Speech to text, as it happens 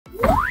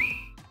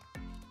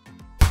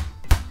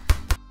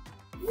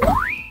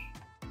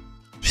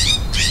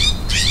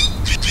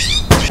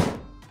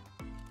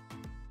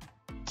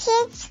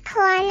Kidz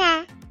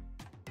Korner.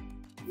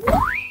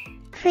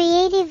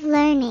 Creative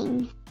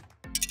learning.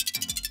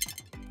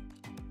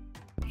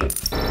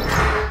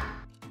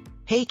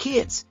 Hey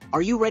kids,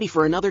 are you ready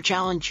for another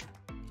challenge?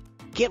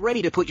 Get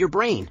ready to put your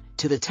brain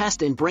to the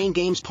test in Brain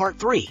Games Part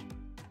 3.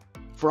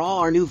 For all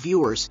our new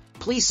viewers,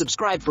 please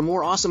subscribe for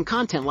more awesome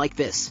content like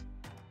this.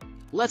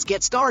 Let's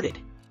get started.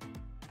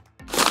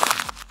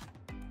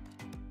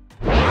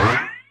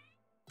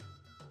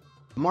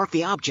 Mark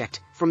the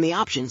object from the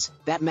options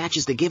that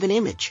matches the given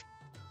image.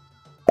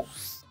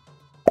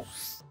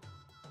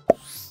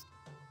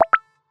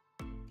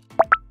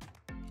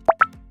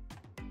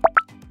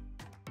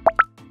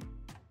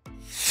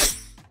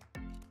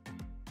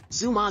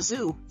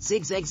 Zoom-a-zoo,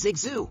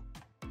 zigzag-zig-zoo.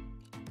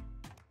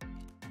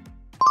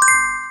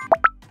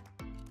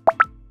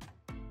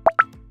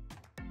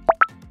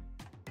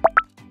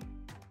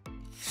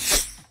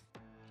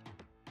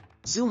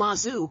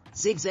 Zoom-a-zoo,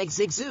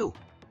 zigzag-zig-zoo.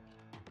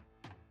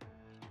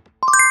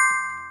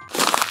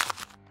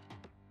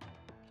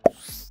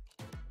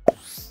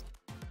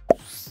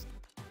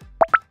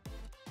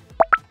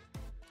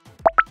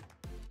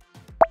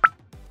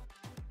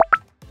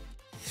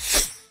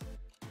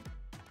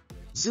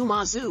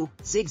 Zoom-a-zoo,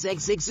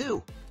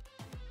 zigzag-zig-zoo.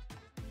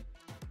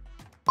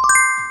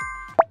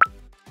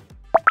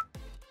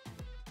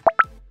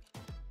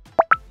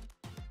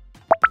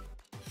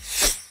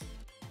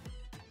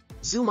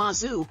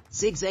 Zoom-a-zoo,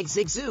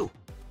 zigzag-zig-zoo.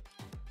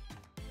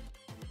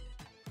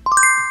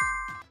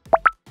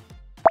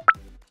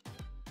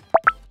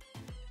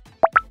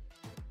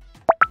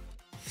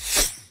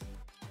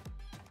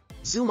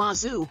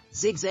 Zoom-a-zoo,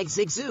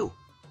 zigzag-zig-zoo.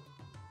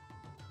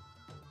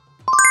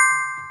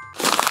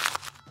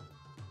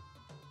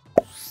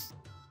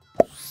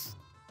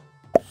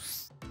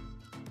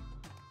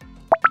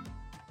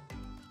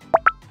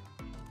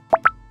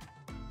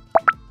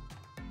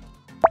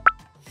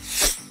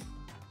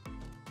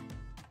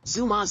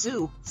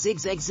 Zoom-a-zoo,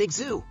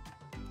 zigzag-zig-zoo.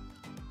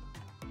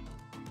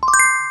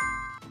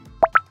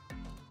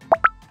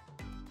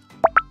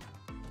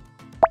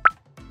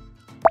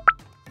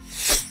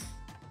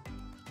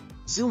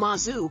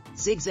 Zoom-a-zoo,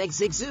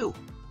 zigzag-zig-zoo.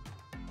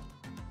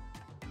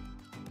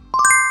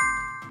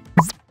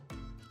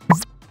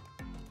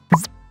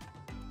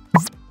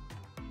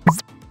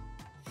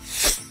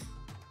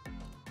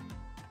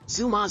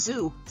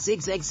 Zoom-a-zoo,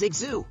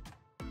 zigzag-zig-zoo.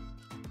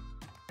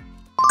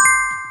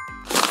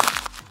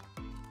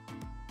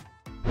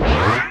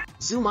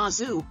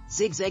 Zoom-a-zoo,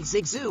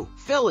 zigzag-zig-zoo.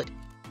 Fill it.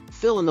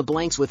 Fill in the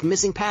blanks with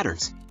missing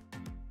patterns.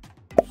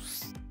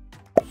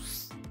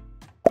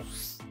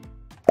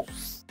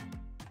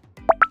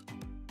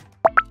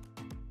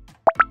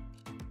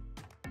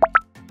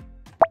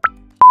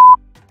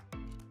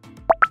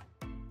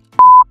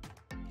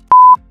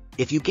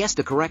 If you guessed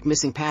the correct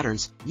missing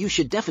patterns, you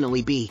should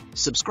definitely be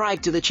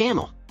subscribed to the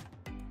channel.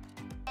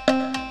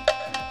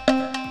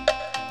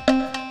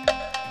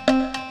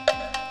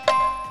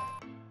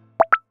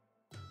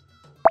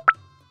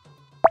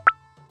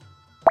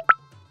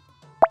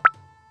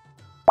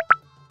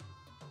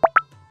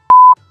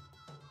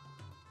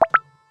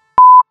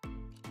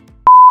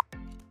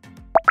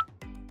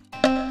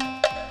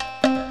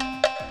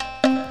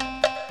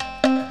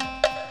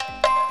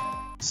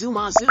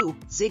 Zoom-a-zoo,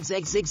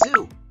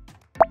 zigzag-zig-zoo.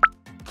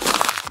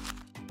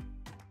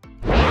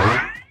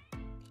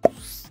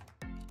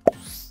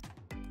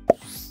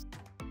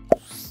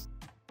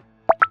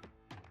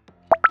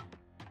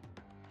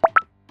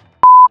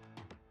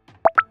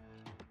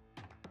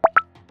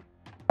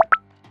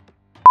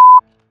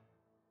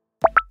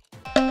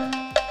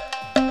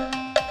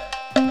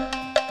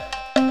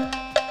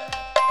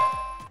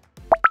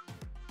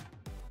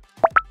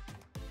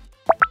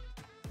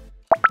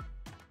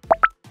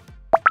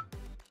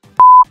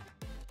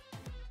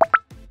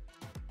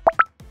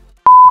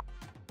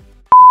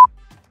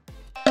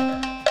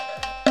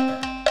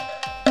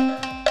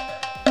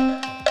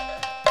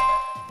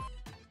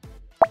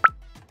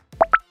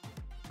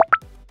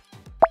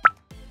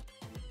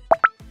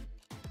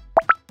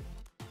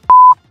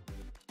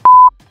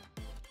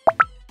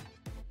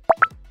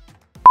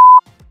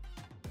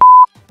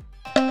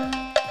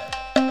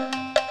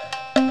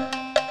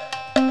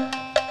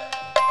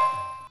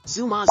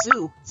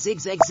 Zoom-a-zoo,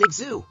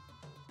 zigzag-zig-zoo.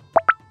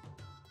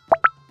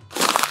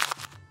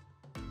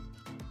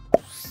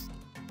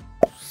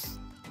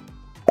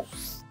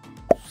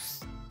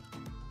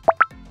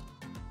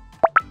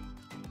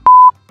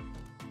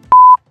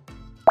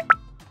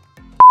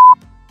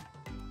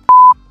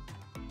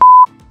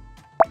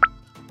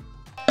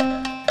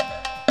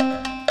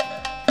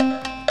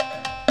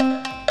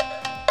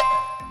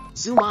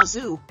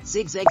 Zoom-a-zoo,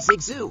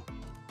 zigzag-zig-zoo.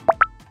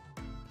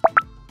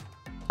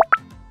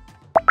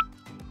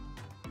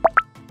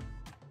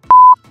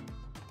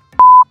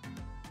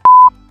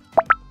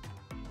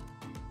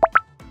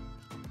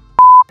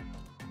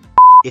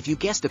 If you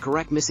guessed the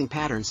correct missing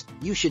patterns,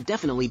 you should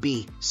definitely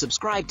be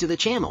subscribed to the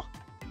channel.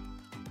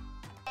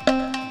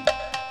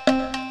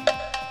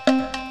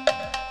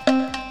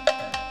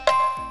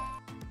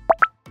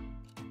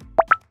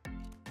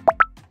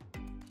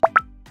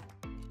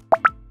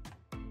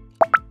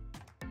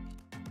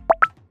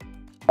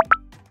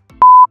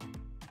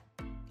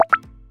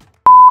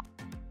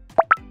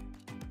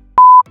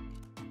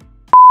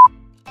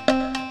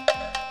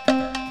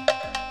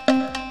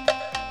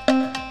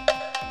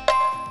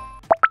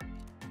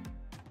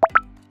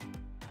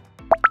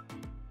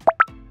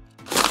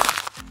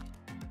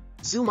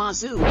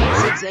 Zoomazoo,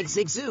 zigzag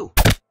zigzoo.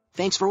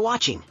 Thanks for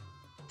watching.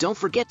 Don't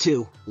forget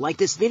to like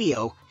this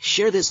video,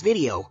 share this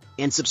video,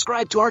 and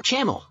subscribe to our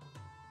channel.